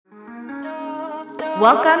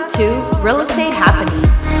Welcome to Real Estate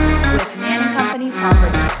Happenings with Nan & Company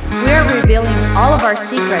Properties. We are revealing all of our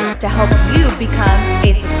secrets to help you become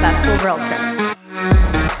a successful realtor.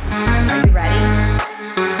 Are you ready?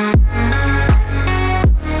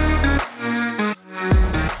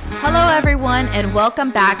 Hello everyone, and welcome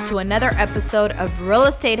back to another episode of Real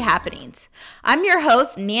Estate Happenings. I'm your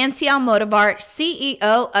host, Nancy Almodovar,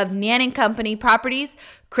 CEO of Nan & Company Properties,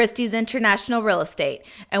 Christie's International Real Estate.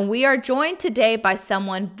 And we are joined today by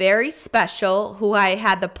someone very special who I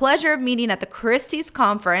had the pleasure of meeting at the Christie's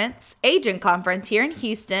Conference, Agent Conference here in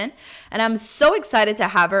Houston. And I'm so excited to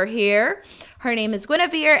have her here. Her name is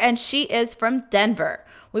Guinevere, and she is from Denver.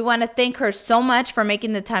 We want to thank her so much for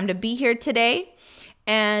making the time to be here today,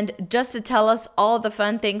 and just to tell us all the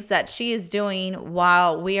fun things that she is doing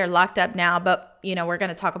while we are locked up now. But, we're going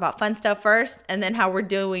to talk about fun stuff first and then how we're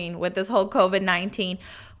doing with this whole COVID-19.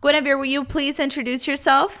 Guinevere, will you please introduce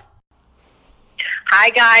yourself? Hi,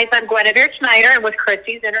 guys. I'm Guinevere Schneider. I'm with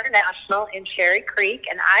Christie's International in Cherry Creek,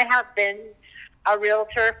 and I have been a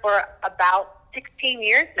realtor for about 16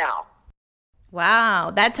 years now. Wow.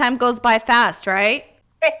 That time goes by fast, right?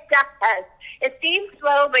 It does. It seems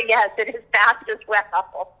slow, but yes, it is fast as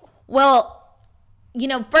well. Well,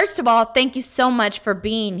 first of all, thank you so much for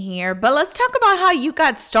being here. But let's talk about how you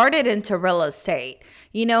got started into real estate.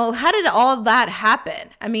 How did all that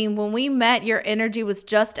happen? I mean, when we met, your energy was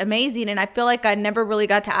just amazing. And I feel like I never really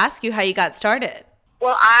got to ask you how you got started.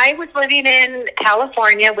 Well, I was living in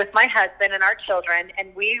California with my husband and our children,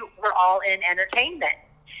 and we were all in entertainment.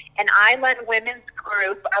 And I led a women's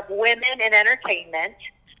group of women in entertainment.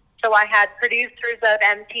 So I had producers of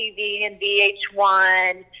MTV and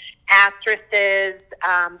VH1, actresses,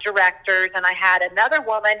 directors, and I had another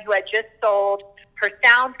woman who had just sold her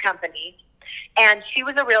sound company, and she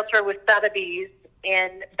was a realtor with Sotheby's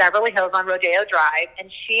in Beverly Hills on Rodeo Drive,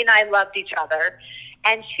 and she and I loved each other.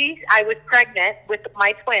 And I was pregnant with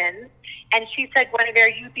my twins, and she said,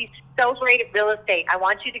 Guinevere, you'd be so great at real estate. I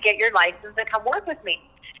want you to get your license and come work with me.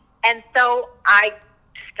 And so I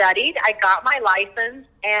studied, I got my license,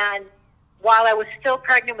 and while I was still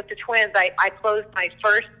pregnant with the twins, I closed my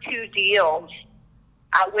first 2 deals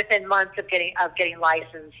within months of getting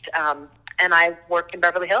licensed, and I worked in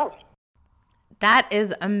Beverly Hills. That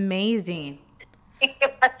is amazing. It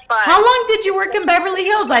was fun. How long did you work in Beverly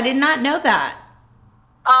Hills? I did not know that.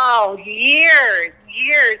 Oh,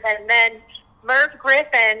 years. And then Merv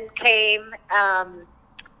Griffin came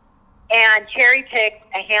and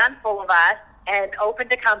cherry-picked a handful of us and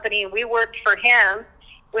opened a company, and we worked for him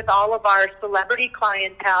with all of our celebrity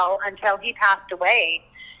clientele until he passed away,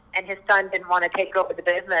 and his son didn't want to take over the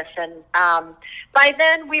business. And by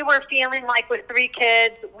then we were feeling like, with 3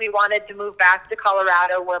 kids, we wanted to move back to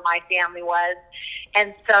Colorado where my family was.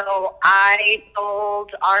 And so I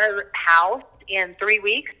sold our house in 3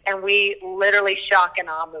 weeks, and we literally shock and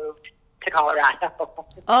awe moved to Colorado.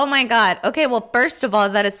 Oh my God. Okay, well, first of all,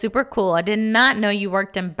 that is super cool. I did not know you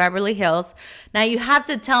worked in Beverly Hills. Now you have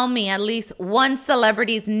to tell me at least one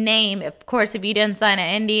celebrity's name, of course, if you didn't sign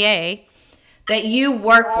an NDA, that you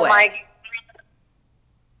work with.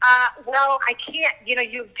 Well, I can't,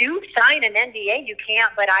 you do sign an NDA, you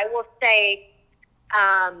can't, but I will say.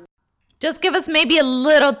 Just give us maybe a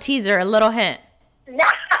little teaser, a little hint.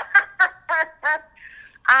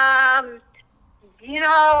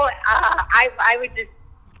 I would just,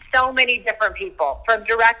 so many different people, from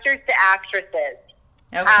directors to actresses.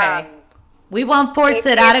 Okay. We won't force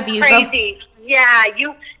it out of you. Crazy. Yeah,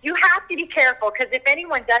 you have to be careful, because if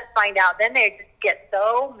anyone does find out, then they just get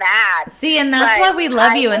so mad. See, and that's why we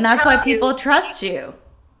love you, and that's why people trust you.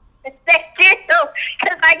 They do,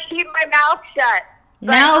 because I keep my mouth shut.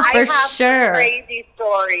 No, for sure. Crazy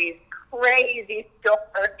stories.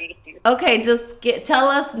 Okay, just tell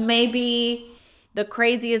us maybe the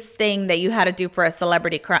craziest thing that you had to do for a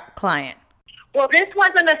celebrity client. Well, this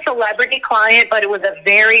wasn't a celebrity client, but it was a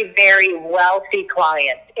very, very wealthy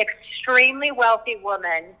client. Extremely wealthy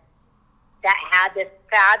woman that had this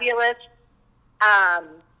fabulous,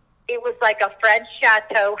 it was like a French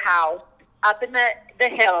chateau house up in the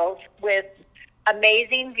hills with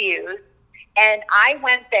amazing views. And I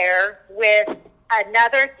went there with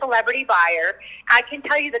another celebrity buyer. I can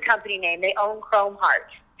tell you the company name. They own Chrome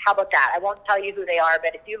Heart. How about that? I won't tell you who they are,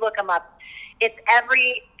 but if you look them up, it's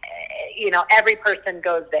every person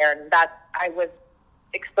goes there. And I was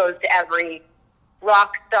exposed to every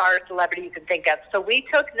rock star celebrity you can think of. So we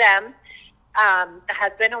took them, the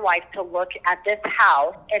husband and wife, to look at this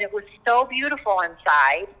house, and it was so beautiful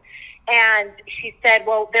inside. And she said,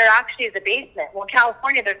 well, there actually is a basement. Well, in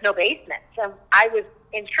California, there's no basement. So I was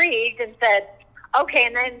intrigued and said, okay.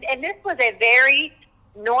 And this was a very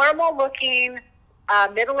normal looking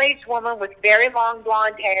middle-aged woman with very long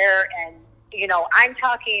blonde hair. And, I'm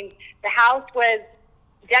talking, the house was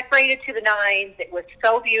decorated to the nines. It was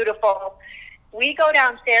so beautiful. We go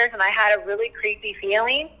downstairs, and I had a really creepy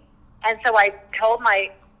feeling. And so I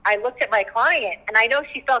looked at my client, and I know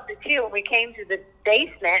she felt it too. And we came to the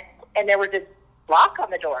basement, and there was a lock on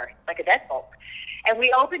the door, like a deadbolt. And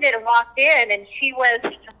we opened it and walked in, and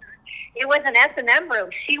it was an S&M room.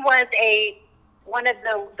 She was one of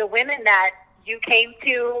the women that you came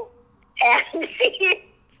to, and she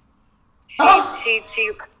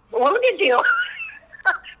wounded you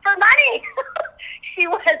for money.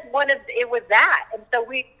 It was that. And so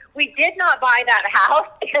we did not buy that house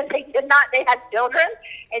because they had children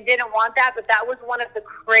and didn't want that, but that was one of the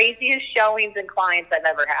craziest showings and clients I've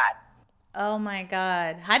ever had. Oh my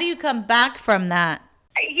God. How do you come back from that?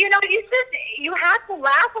 You have to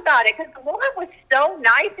laugh about it because the woman was so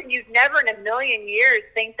nice, and you'd never in a million years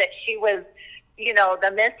think that she was,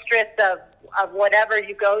 the mistress of whatever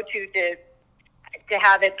you go to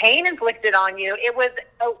have a pain inflicted on you. It was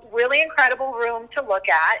a really incredible room to look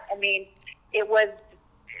at. I mean, it was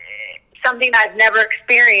something I've never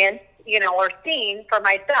experienced, or seen for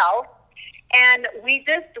myself. And we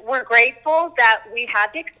just were grateful that we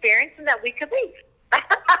had the experience and that we could leave.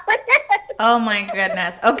 Oh my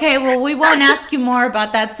goodness. Okay, well, we won't ask you more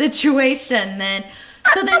about that situation then.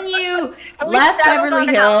 So then you left Beverly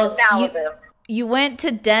Hills. You went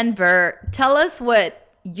to Denver. Tell us what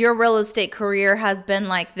your real estate career has been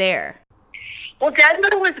like there. Well,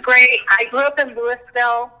 Denver was great. I grew up in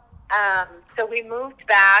Louisville, so we moved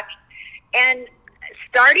back. And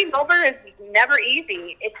starting over is never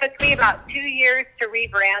easy. It took me about 2 years to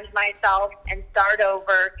rebrand myself and start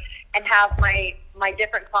over and have my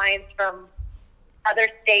different clients from other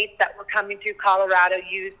states that were coming through Colorado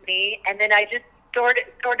use me. And then I just sort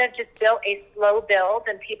of just built a slow build,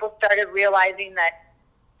 and people started realizing that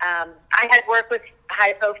I had worked with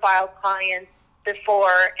high-profile clients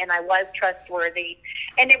before, and I was trustworthy.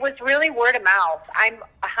 And it was really word of mouth. I'm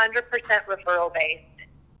 100% referral-based.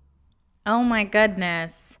 Oh my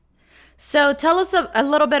goodness. So tell us a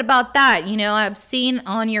little bit about that. I've seen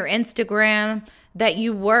on your Instagram that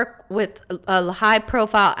you work with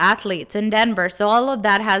high-profile athletes in Denver. So all of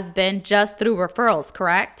that has been just through referrals,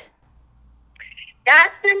 correct?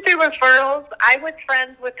 That's been through referrals. I was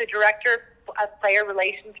friends with the director of player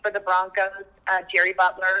relations for the Broncos, Jerry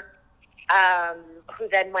Butler, who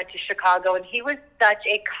then went to Chicago. And he was such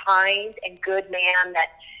a kind and good man that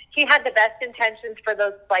he had the best intentions for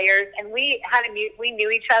those players. And we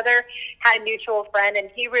knew each other, had a mutual friend, and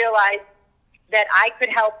he realized that I could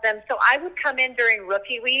help them. So I would come in during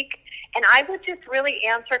rookie week, and I would just really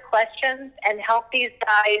answer questions and help these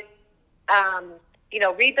guys,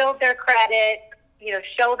 rebuild their credit,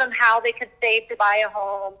 show them how they could save to buy a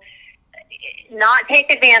home, not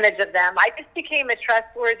take advantage of them. I just became a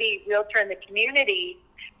trustworthy realtor in the community,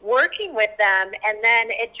 working with them. And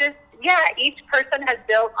then each person has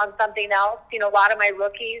built on something else. A lot of my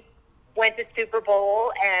rookies went to Super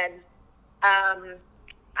Bowl, and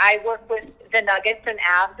I work with the Nuggets and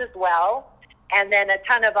Avs as well, and then a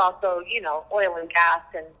ton of also, oil and gas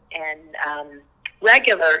and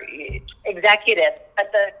regular executives.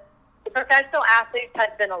 But the professional athletes has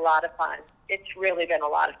been a lot of fun. It's really been a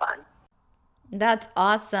lot of fun. That's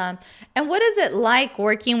awesome. And what is it like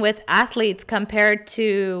working with athletes compared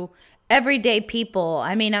to everyday people?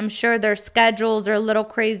 I mean, I'm sure their schedules are a little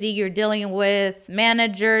crazy. You're dealing with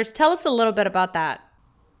managers. Tell us a little bit about that.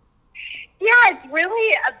 Yeah, it's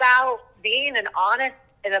really about being an honest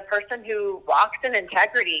and a person who walks in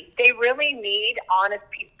integrity. They really need honest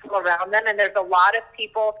people around them, and there's a lot of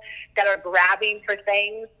people that are grabbing for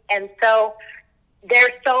things. And so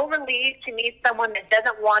they're so relieved to meet someone that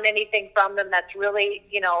doesn't want anything from them. That's really,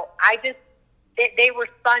 they were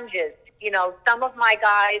sponges. Some of my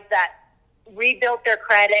guys that rebuilt their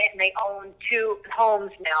credit and they own 2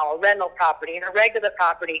 homes now, a rental property and a regular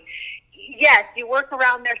property. Yes, you work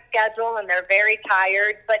around their schedule and they're very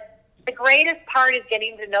tired, but the greatest part is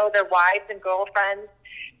getting to know their wives and girlfriends,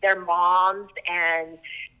 their moms, and,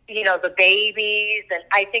 the babies. And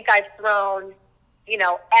I think I've thrown,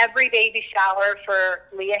 every baby shower for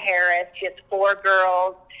Leah Harris. She has 4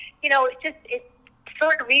 girls. It's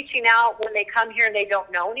sort of reaching out when they come here and they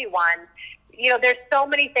don't know anyone. There's so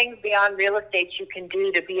many things beyond real estate you can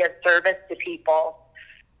do to be of service to people.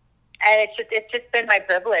 And it's just been my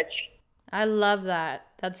privilege. I love that.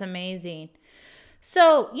 That's amazing.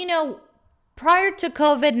 So, prior to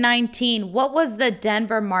COVID-19, what was the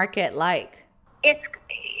Denver market like?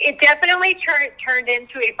 It definitely turned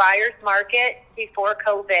into a buyer's market before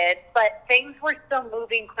COVID, but things were still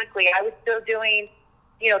moving quickly. I was still doing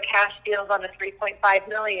cash deals on a 3.5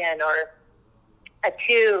 million or a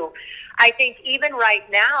 2. I think even right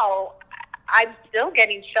now, I'm still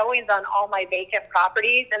getting showings on all my vacant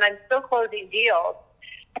properties, and I'm still closing deals.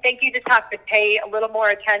 I think you just have to pay a little more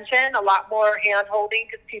attention, a lot more hand-holding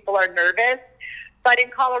because people are nervous. But in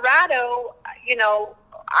Colorado,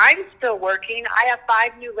 I'm still working. I have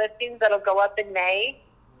 5 new listings that'll go up in May.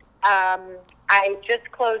 I just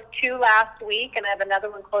closed 2 last week, and I have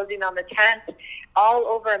another one closing on the 10th, all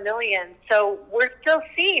over $1 million. So we're still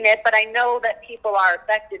seeing it, but I know that people are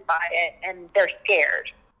affected by it, and they're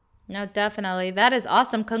scared. No, definitely. That is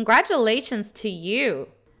awesome. Congratulations to you.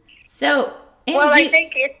 So, I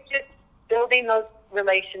think it's just building those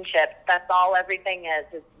relationships. That's all everything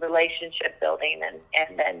is relationship building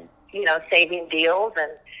and then, saving deals.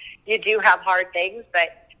 And you do have hard things,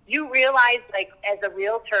 but you realize, like, as a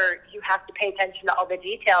realtor, you have to pay attention to all the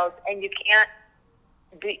details, and you can't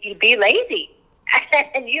be lazy.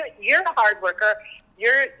 And you're a hard worker.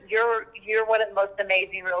 You're one of the most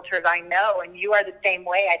amazing realtors I know, and you are the same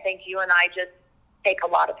way. I think you and I just take a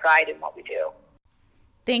lot of pride in what we do.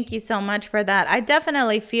 Thank you so much for that. I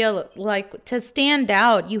definitely feel like to stand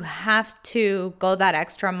out, you have to go that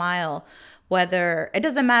extra mile, whether it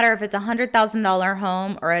doesn't matter if it's $100,000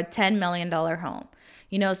 home or a $10 million home.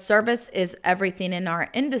 Service is everything in our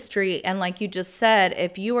industry. And like you just said,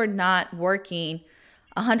 if you are not working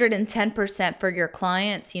 110% for your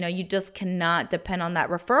clients, you just cannot depend on that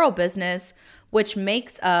referral business, which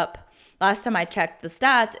makes up, last time I checked the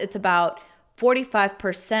stats, it's about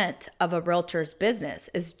 45% of a realtor's business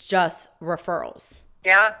is just referrals.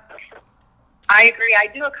 Yeah, I agree. I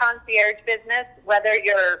do a concierge business, whether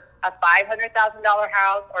you're a $500,000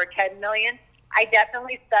 house or $10 million. I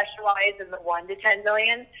definitely specialize in the 1 to 10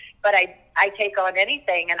 million, but I take on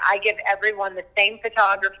anything, and I give everyone the same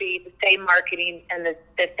photography, the same marketing, and the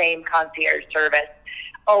same concierge service.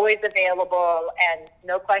 Always available, and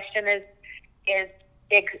no question is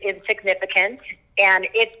insignificant. And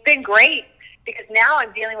it's been great because now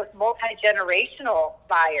I'm dealing with multi-generational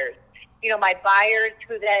buyers. My buyers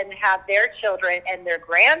who then have their children and their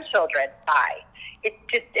grandchildren buy. It's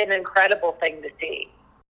just an incredible thing to see.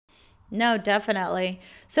 No, definitely.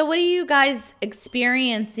 So what are you guys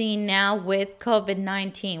experiencing now with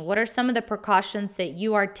COVID-19? What are some of the precautions that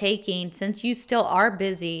you are taking since you still are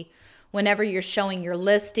busy whenever you're showing your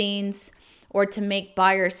listings or to make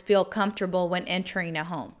buyers feel comfortable when entering a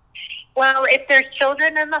home? Well, if there's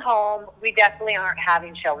children in the home, we definitely aren't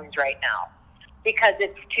having showings right now because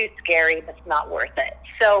it's too scary. It's not worth it.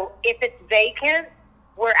 So if it's vacant,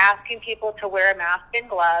 we're asking people to wear a mask and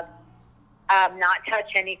gloves. Not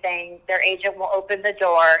touch anything. Their agent will open the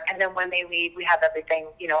door, and then when they leave, we have everything,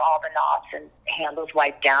 all the knobs and handles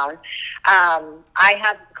wiped down. I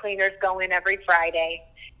have cleaners go in every Friday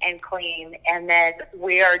and clean, and then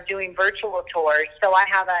we are doing virtual tours. So I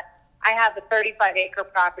have a 35-acre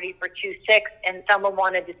property for $2.6, and someone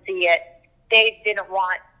wanted to see it. They didn't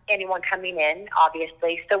want anyone coming in,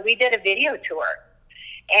 obviously, so we did a video tour.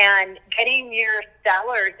 And getting your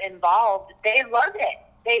sellers involved, they love it.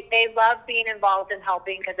 They love being involved and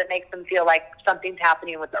helping because it makes them feel like something's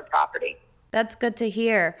happening with their property. That's good to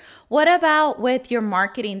hear. What about with your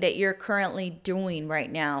marketing that you're currently doing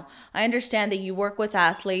right now? I understand that you work with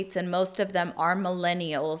athletes and most of them are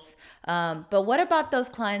millennials. But what about those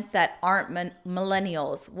clients that aren't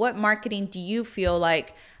millennials? What marketing do you feel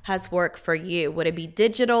like has worked for you? Would it be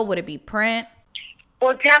digital? Would it be print?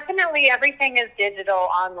 Well, definitely everything is digital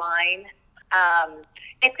online.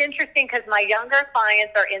 It's interesting because my younger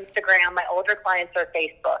clients are Instagram, my older clients are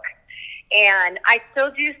Facebook. And I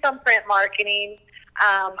still do some print marketing.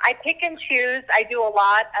 I pick and choose. I do a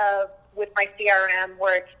lot with my CRM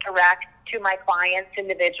where it's direct to my clients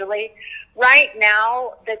individually. Right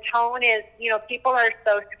now, the tone is, people are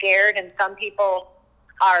so scared and some people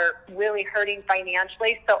are really hurting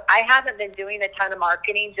financially. So I haven't been doing a ton of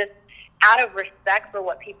marketing just out of respect for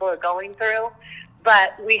what people are going through.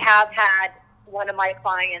 But we have had one of my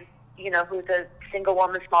clients, who's a single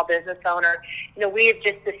woman small business owner, we have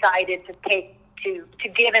just decided to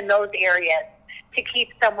give in those areas to keep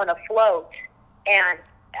someone afloat. And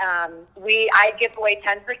I give away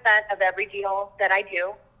 10% of every deal that I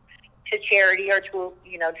do to charity or to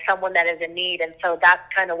someone that is in need. And so that's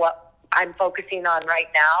kind of what I'm focusing on right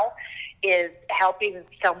now, is helping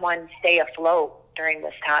someone stay afloat during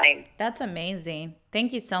this time. That's amazing.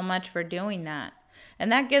 Thank you so much for doing that.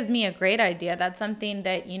 And that gives me a great idea. That's something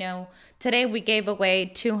that, today we gave away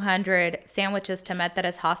 200 sandwiches to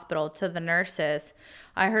Methodist Hospital to the nurses.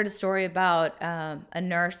 I heard a story about a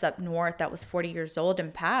nurse up north that was 40 years old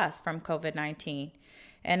and passed from COVID-19.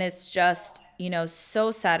 And it's just,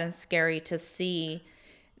 so sad and scary to see,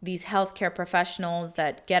 these healthcare professionals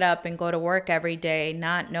that get up and go to work every day,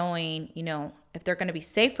 not knowing, if they're going to be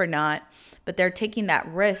safe or not, but they're taking that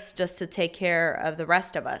risk just to take care of the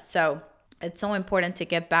rest of us. So it's so important to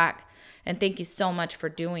get back. And thank you so much for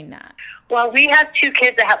doing that. Well, we have 2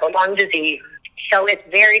 kids that have a lung disease, so it's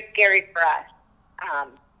very scary for us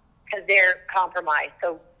because they're compromised.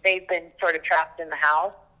 So they've been sort of trapped in the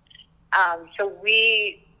house. So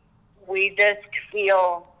we just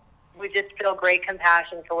feel great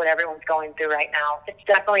compassion for what everyone's going through right now. It's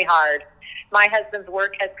definitely hard. My husband's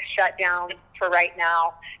work has shut down for right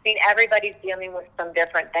now. I mean, everybody's dealing with some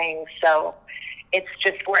different things. So it's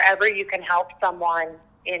just wherever you can help someone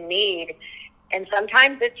in need. And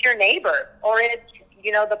sometimes it's your neighbor, or it's,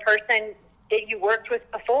 the person that you worked with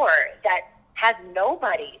before that has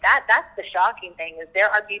nobody. That's the shocking thing, is there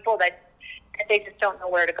are people that they just don't know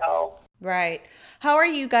where to go. Right. How are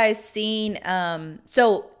you guys seeing,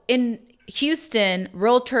 so in Houston,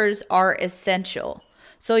 realtors are essential.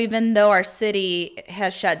 So even though our city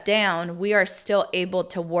has shut down, we are still able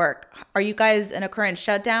to work. Are you guys in a current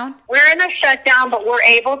shutdown? We're in a shutdown, but we're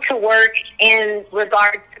able to work in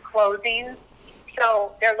regards to closings.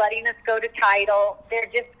 So they're letting us go to title.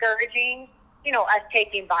 They're discouraging, us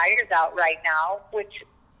taking buyers out right now, which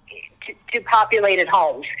to populated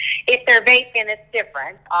homes. If they're vacant, it's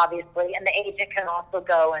different, obviously, and the agent can also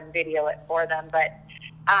go and video it for them. But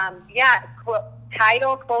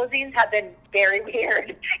title closings have been very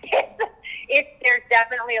weird. There's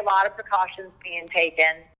definitely a lot of precautions being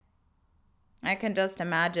taken. I can just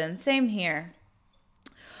imagine. Same here.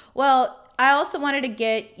 Well, I also wanted to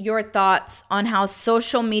get your thoughts on how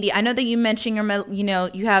social media, I know that you mentioned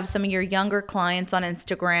you have some of your younger clients on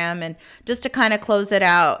Instagram, and just to kind of close it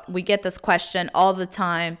out, we get this question all the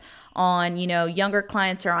time on, younger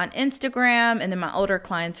clients are on Instagram and then my older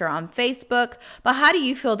clients are on Facebook. But how do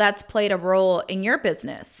you feel that's played a role in your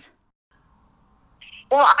business?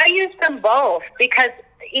 Well, I use them both, because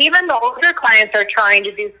even the older clients are trying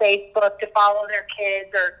to do Facebook to follow their kids,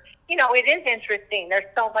 or, it is interesting. There's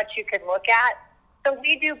so much you can look at. So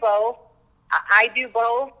we do both. I do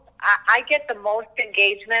both. I get the most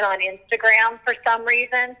engagement on Instagram for some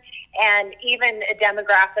reason, and even a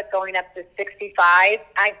demographic going up to 65.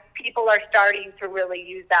 People are starting to really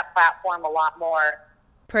use that platform a lot more.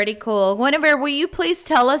 Pretty cool. Guinevere, will you please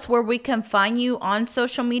tell us where we can find you on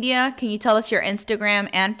social media? Can you tell us your Instagram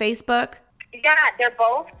and Facebook? Yeah, they're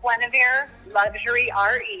both Guinevere Luxury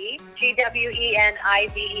RE, GWENIVERE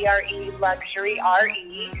Luxury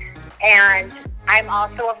RE. And I'm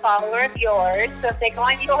also a follower of yours, so if they go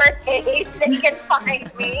on your page, they can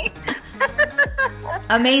find me.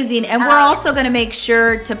 Amazing. And we're also going to make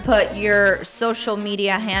sure to put your social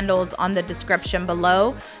media handles on the description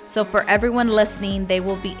below. So for everyone listening, they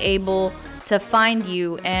will be able to find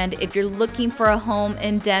you. And if you're looking for a home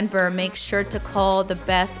in Denver, make sure to call the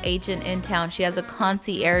best agent in town. She has a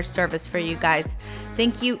concierge service for you guys.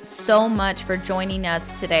 Thank you so much for joining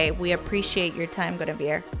us today. We appreciate your time,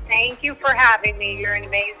 Guinevere. Thank you for having me. You're an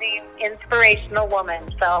amazing, inspirational woman.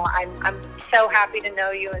 So I'm so happy to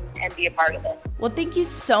know you and be a part of it. Well, thank you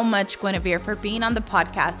so much, Guinevere, for being on the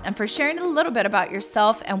podcast and for sharing a little bit about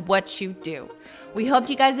yourself and what you do. We hope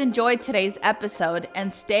you guys enjoyed today's episode,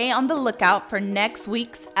 and stay on the lookout for next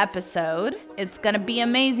week's episode. It's going to be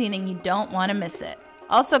amazing and you don't want to miss it.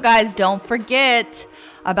 Also, guys, don't forget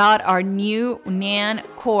about our new NAN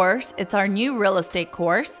course. It's our new real estate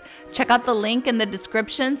course. Check out the link in the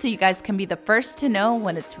description so you guys can be the first to know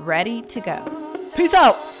when it's ready to go. Peace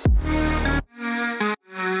out.